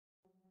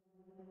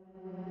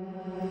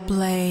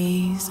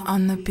Blaze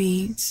on the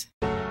beats.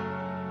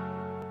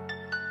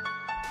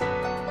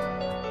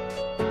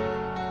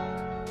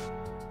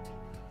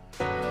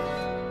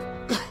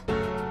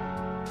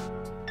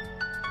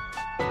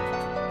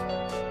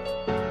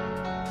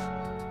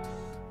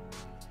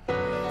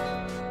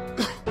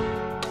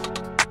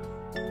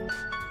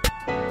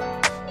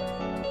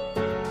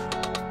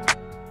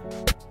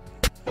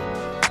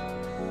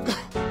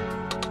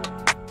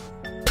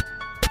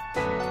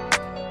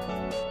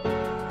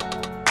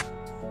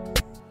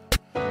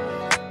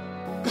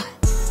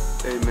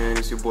 Hey man,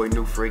 it's your boy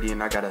New Freddy,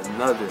 and I got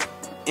another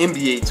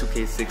NBA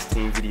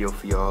 2K16 video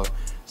for y'all.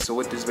 So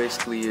what this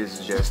basically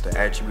is just an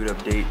attribute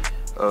update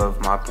of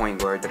my point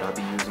guard that I'll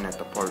be using at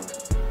the park.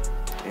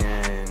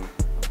 And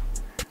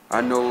I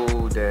know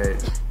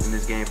that in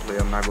this gameplay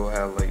I'm not gonna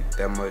have like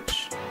that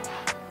much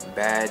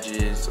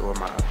badges, or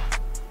my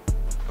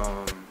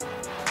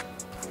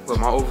but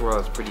my overall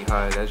is pretty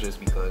high. That's just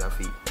because I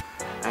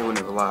ain't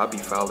gonna lie, I be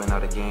fouling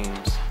out of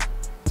games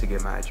to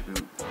get my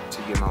attribute,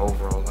 to get my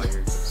overall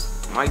higher.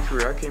 My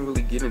career, I can't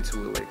really get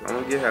into it. Like, I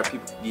don't get how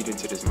people get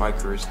into this my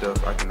career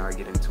stuff. I cannot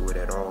get into it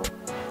at all.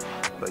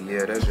 But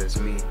yeah, that's just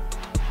me.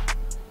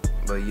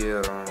 But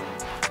yeah,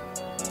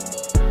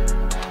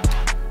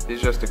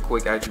 it's just a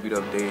quick attribute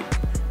update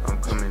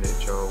I'm coming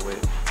at y'all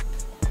with.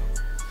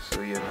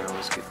 So yeah, man,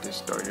 let's get this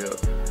started up.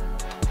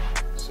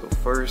 So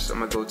first, I'm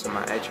gonna go to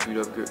my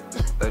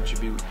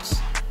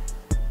attributes.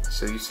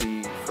 So you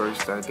see,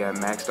 first I got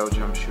maxed out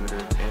jump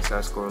shooter,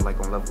 inside score like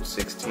on level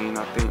 16,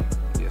 I think.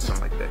 Yeah,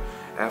 something like that.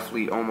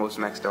 Athlete almost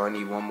maxed out. I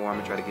need one more. I'm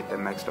gonna try to get that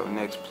maxed out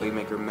next.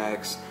 Playmaker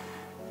max.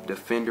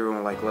 Defender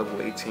on like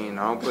level 18.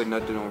 I don't put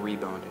nothing on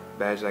rebounding.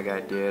 Badge, I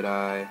got dead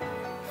eye,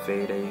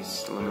 fade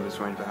ace, limitless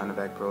range behind the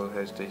back pro,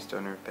 hesitate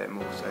stunner, pat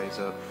move, size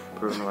up,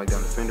 proven like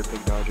down defender,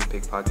 pick dodger,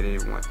 pick pocket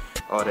 81,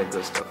 all that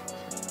good stuff.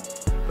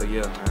 But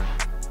yeah, man,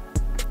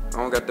 I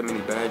don't got that many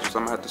badges.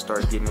 I'm gonna have to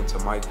start getting into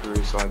my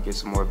career so I get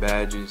some more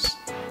badges.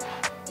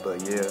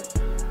 But yeah.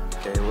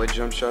 Okay, what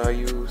jump shot I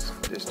use?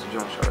 This is the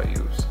jump shot I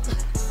use.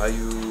 I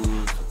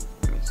use,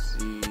 let me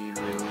see,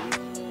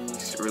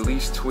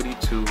 release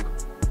 22.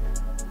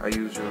 I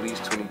use release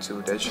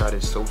 22. That shot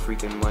is so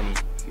freaking money.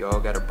 If y'all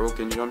got a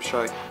broken jump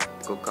shot,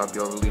 go copy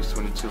y'all release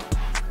 22.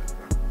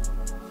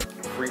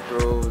 Free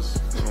throws,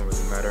 don't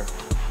really matter.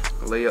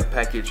 Layup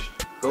package,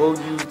 go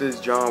use this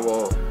John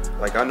Wall.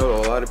 Like, I know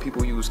a lot of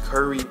people use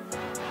Curry,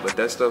 but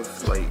that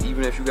stuff, like,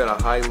 even if you got a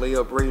high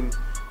layup rating,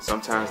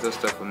 sometimes that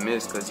stuff will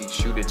miss because he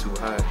shoot it too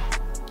high.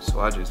 So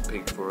I just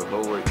picked for a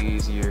lower,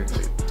 easier,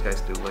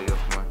 contested layup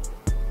one.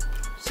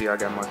 See, I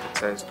got my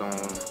contest on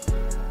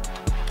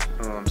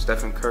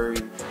Stephen Curry.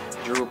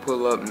 Dribble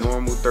pull up,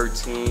 normal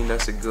 13,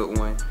 that's a good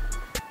one.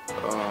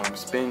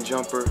 Spin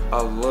jumper,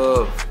 I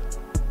love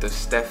the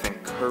Stephen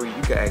Curry.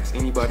 You can ask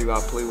anybody who I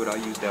play with, I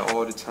use that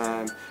all the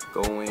time.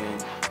 Go in.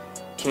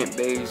 Kent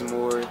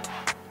Bazemore.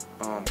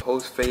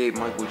 Post fade,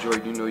 Michael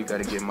Jordan. You know you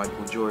gotta get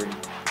Michael Jordan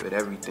with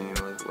everything.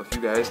 Like, if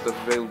you got his stuff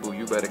available,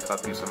 you better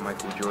copy some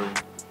Michael Jordan.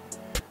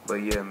 But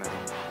yeah, man.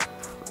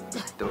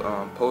 The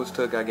post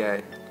hook, I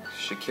got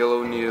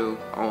Shaquille O'Neal.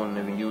 I don't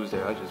even use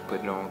that. I just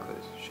put it on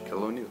because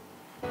Shaquille O'Neal.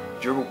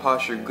 Dribble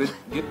posture, good.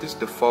 Get this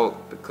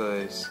default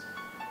because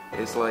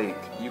it's like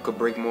you could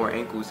break more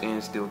ankles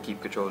and still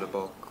keep control of the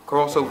ball.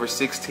 Crossover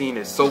 16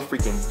 is so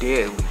freaking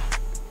deadly.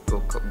 Go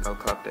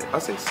cop that. I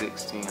say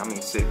 16, I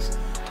mean 6.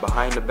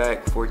 Behind the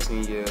back,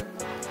 14, yeah.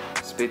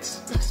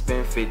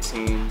 Spin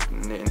 15,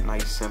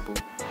 nice, simple.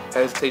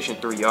 Hesitation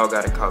 3, y'all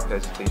gotta cop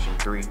hesitation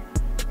 3.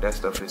 That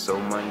stuff is so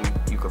money.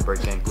 You can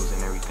break ankles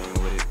and everything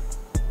with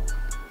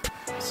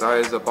it.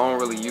 Size up, I don't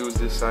really use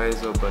this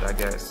size up, but I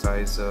got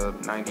size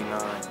up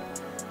 99.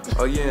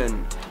 Oh yeah,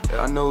 and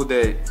I know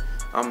that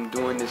I'm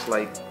doing this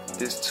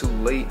too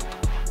late.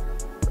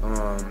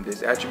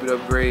 This attribute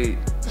upgrade.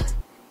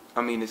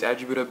 This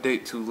attribute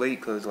update too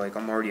late because like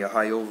I'm already a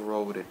high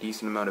overall with a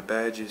decent amount of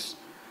badges.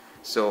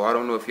 So I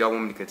don't know if y'all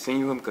want me to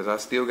continue him because I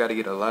still got to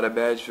get a lot of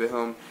badges for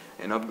him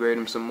and upgrade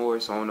him some more.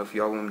 So I don't know if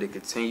y'all want me to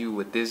continue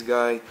with this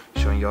guy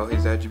showing y'all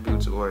his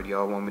attributes, or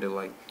y'all want me to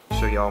like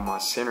show y'all my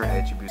center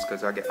attributes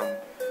because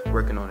I'm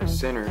working on his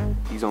center.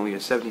 He's only a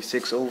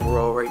 76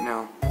 overall right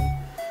now.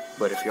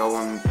 But if y'all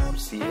want to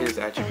see his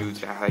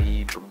attributes and how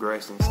he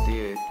progressed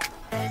instead,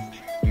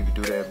 you can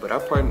do that. But I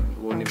probably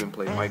won't even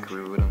play my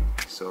career with him,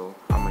 so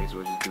I might as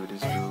well just do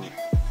this dude.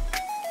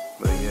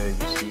 But yeah,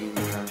 you see,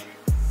 man,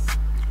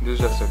 this is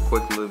just a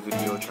quick little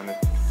video trying to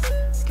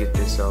get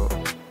this out.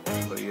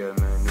 But yeah,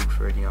 man, New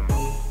Freddy, I'm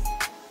out.